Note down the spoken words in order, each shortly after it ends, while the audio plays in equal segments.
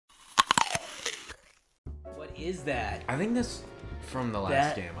is that? I think this from the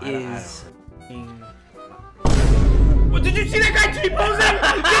last game. I don't know. Well, did you see that guy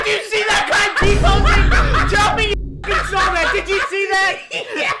T-posing? Did you see that guy T-posing? Tell me you saw that. Did you see that?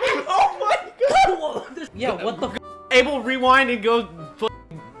 Yeah. Oh my god. Yeah, what the f? Able rewind and go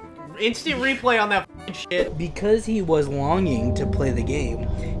instant replay on that shit. Because he was longing to play the game,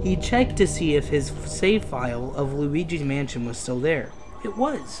 he checked to see if his save file of Luigi's Mansion was still there. It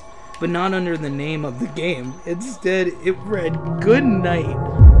was, but not under the name of the game. Instead, it read "Good night."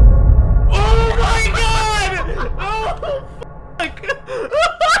 Oh my god! Oh fuck!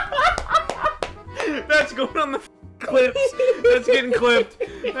 That's going on the clips. That's getting clipped.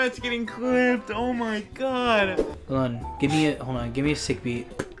 That's getting clipped. Oh my god. Hold on, give me a sick beat.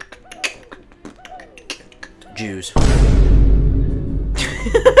 Jews.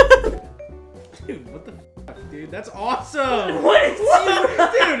 Dude, what the fuck, dude? That's awesome. What is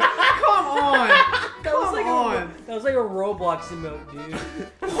Dude, come on. That was like a Roblox emote, dude.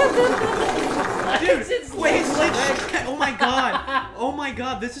 Dude, wait, oh my god. Oh my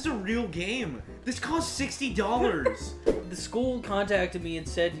god, this is a real game. This costs $60. The school contacted me and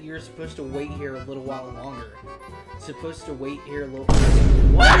said you're supposed to wait here a little while longer. Supposed to wait here a little.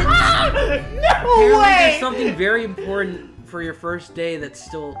 What? No Apparently way! There's something very important for your first day that's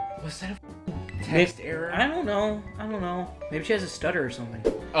still. Was that a text error? I don't know. Maybe she has a stutter or something.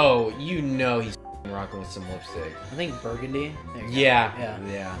 Oh, you know he's rocking with some lipstick. I think burgundy. There you go. Yeah.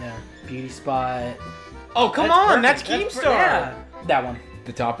 Yeah. Beauty spot. Oh, come on, that's Keemstar. Yeah. That one.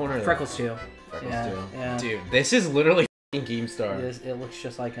 The top one or the Freckles too. Freckles too. Yeah. Dude, this is literally Keemstar. It looks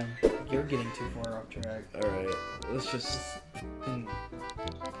just like him. You're getting too far off track. Alright, let's just...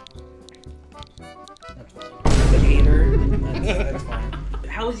 That's fine. The hater. That's fine.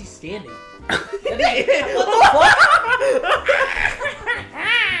 How is he standing? What the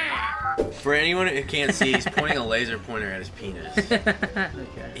fuck? For anyone who can't see, he's pointing a laser pointer at his penis.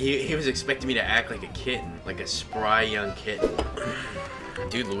 Okay. He was expecting me to act like a kitten, like a spry young kitten.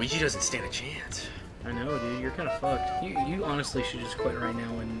 Dude, Luigi doesn't stand a chance. I know, dude. You're kind of fucked. You honestly should just quit right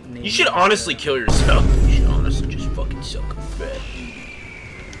now and name. You should honestly kill yourself. You should honestly just fucking suck a fat.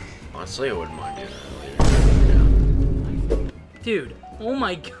 Honestly, I wouldn't mind doing that later. Yeah. Dude, oh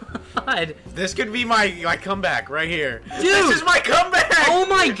my god. This could be my comeback right here. Dude! This is my comeback! Oh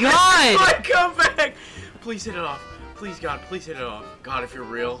my god! This is my comeback! Please hit it off. Please, God, please hit it off. God, if you're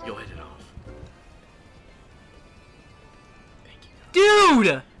real, you'll hit it off. Thank you, God.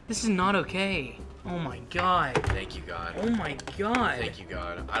 Dude! This is not okay. Oh my god. Thank you, God. Oh my god. Thank you,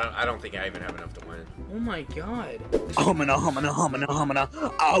 God. I don't think I even have enough to win. Oh my god. Humana. Auga!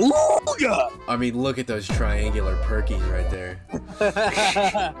 I mean, look at those triangular perkies right there.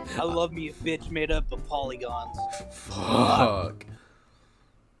 I love me a bitch made up of polygons. Fuck.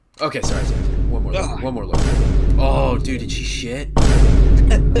 Okay, sorry. One more look. Oh, dude, did she shit?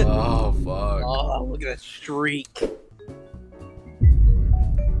 Oh, fuck. Oh, look at that streak.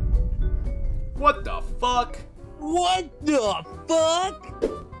 What the fuck? What the fuck?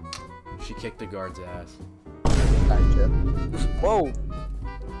 She kicked the guard's ass. Gotcha. Whoa.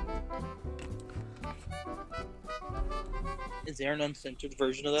 Is there an uncensored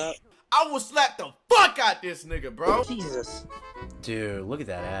version of that? I will slap the fuck out this nigga, bro. Jesus. Dude, look at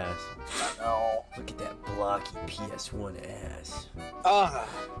that ass. No. Look at that blocky PS1 ass. Ah.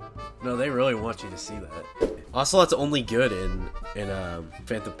 No, they really want you to see that. Ocelot's only good in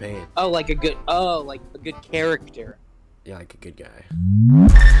Phantom Pain. Oh, like a good character. Yeah, like a good guy.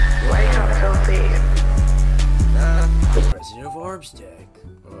 Wake up, filthy. President of Arbstech.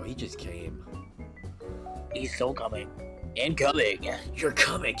 Oh, he just came. He's still coming. Incoming. You're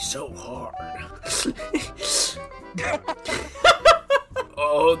coming so hard.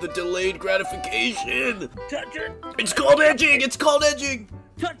 Oh, the delayed gratification. Touch it. It's called edging. It's called edging.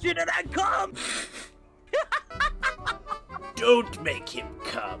 Touch it and I come. Don't make him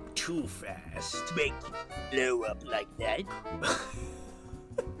come too fast. Make you blow up like that.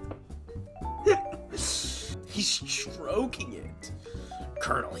 He's stroking it.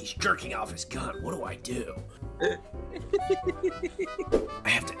 Colonel, he's jerking off his gun. What do I do? I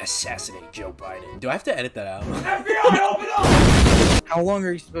have to assassinate Joe Biden. Do I have to edit that out? FBI, open up! How long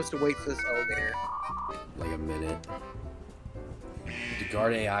are you supposed to wait for this elevator? Like a minute. The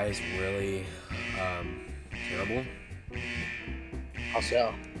guard AI is really, terrible. How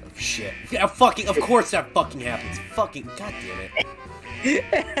so? Oh, shit. Yeah, fucking, of course that fucking happens. Fucking, god damn it.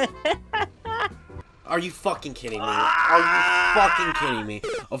 Are you fucking kidding me? Are you fucking kidding me?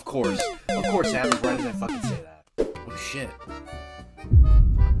 Of course it happens. Why did I fucking say that? Oh shit.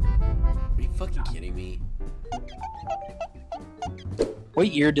 Are you fucking kidding me?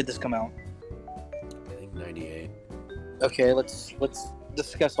 What year did this come out? I think 98. Okay, let's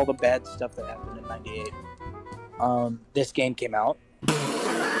discuss all the bad stuff that happened in '98. This game came out.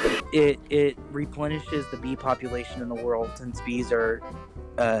 It replenishes the bee population in the world since bees are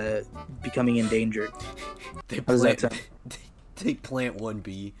becoming endangered. How does that sound? They plant one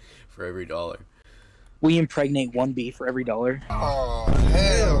bee for every $1. We impregnate one bee for every $1. Oh,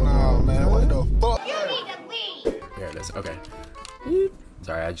 hell no, man. What the fuck? There it is. Okay.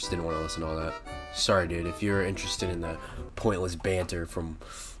 Sorry, I just didn't want to listen to all that. Sorry, dude. If you're interested in the pointless banter from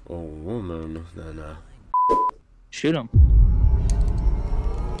a woman, then Shoot him.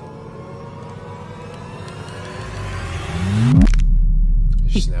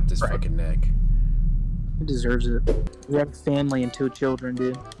 just snapped his fucking neck. He deserves it. We have a family and 2 children,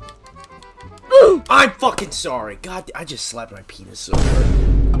 dude. I'm fucking sorry. God, I just slapped my penis so hard.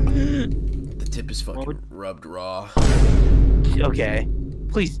 The tip is fucking rubbed raw. Okay.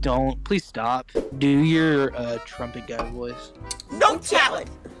 Please don't. Please stop. Do your trumpet guy voice. No talent.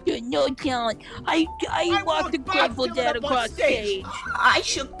 No talent. I walked the Grateful Dead across stage. I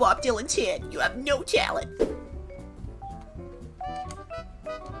shook Bob Dylan's hand. You have no talent.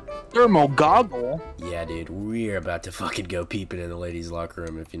 Thermal goggle. Yeah, dude, we're about to fucking go peeping in the ladies' locker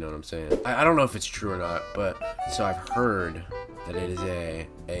room, if you know what I'm saying. I don't know if it's true or not, but so I've heard that it is a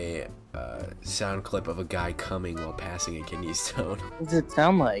sound clip of a guy coming while passing a kidney stone. What does it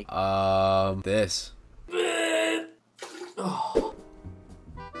sound like? This. Oh.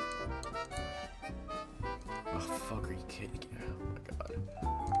 Oh, fuck, are you kidding? Oh my god.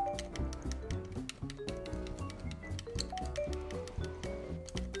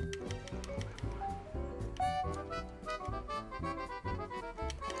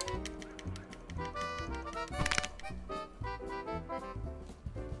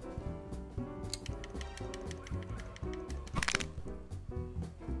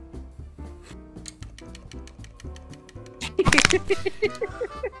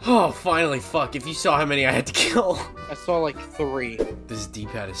 Oh, finally, fuck. If you saw how many I had to kill. I saw like 3. This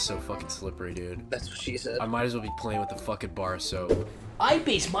D-pad is so fucking slippery, dude. That's what she said. I might as well be playing with the fucking bar soap. I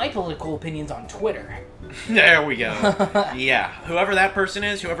base my political opinions on Twitter. There we go. Yeah, whoever that person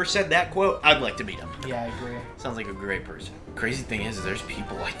is, whoever said that quote, I'd like to meet him. Yeah, I agree. Sounds like a great person. Crazy thing is there's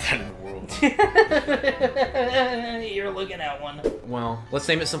people like that in the world. You're looking at one. Well, let's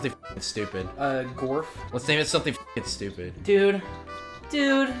name it something f***ing stupid. Gorf. Let's name it something f***ing stupid. Dude,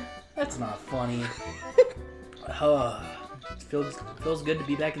 that's not funny. Feels good to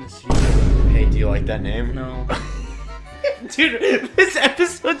be back in the studio. Hey, do you like that name? No. Dude, this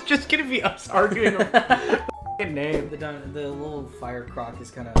episode's just gonna be us arguing over the name. The little fire crock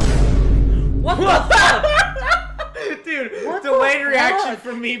is kind of... What the fuck? Dude, What delayed the reaction fuck?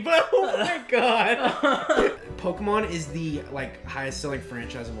 from me, but oh my god. Pokemon is the, like, highest selling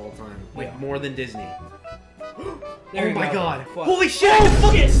franchise of all time. Like, Yeah. more than Disney. There Oh you my go. god. Fuck. Holy shit, I can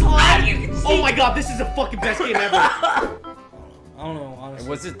fucking slide! Oh my god, this is the fucking best game ever. I don't know, honestly.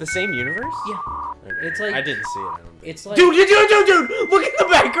 Was it the same universe? Yeah. Okay. It's like... I didn't see it. I don't think. It's like... Dude, look at the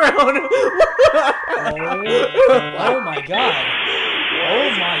background! Oh my god. Oh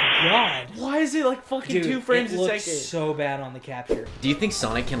my god. Why is it like fucking Dude, 2 frames it a looks second? so bad on the capture. Do you think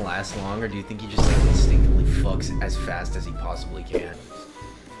Sonic can last long, or do you think he just like instinctively fucks as fast as he possibly can?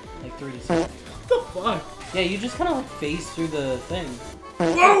 Like 3 seconds. What the fuck? Yeah, you just kind of like phase through the thing.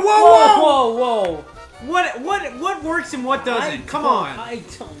 Whoa, whoa, whoa! Whoa! What works and what doesn't? Come on! I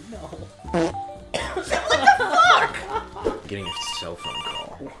don't know. Getting a cell phone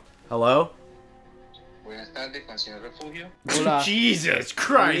call. Hello? Buenas tardes, con señor Refugio. Hola. Jesus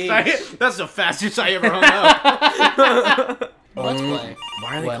Christ! That's the fastest I ever hung up. Let's play.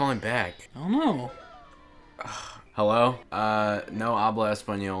 Why are they What? calling back? I don't know. Hello? No habla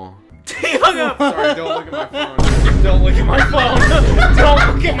español. He hung up. Sorry, don't look at my phone. Don't look at my phone. Don't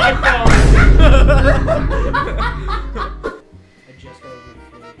look at my phone. I just got over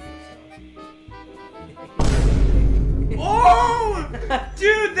the Oh,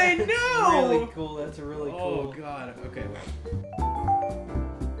 dude, they know. Really cool. That's really cool. Oh god. Okay. Wait.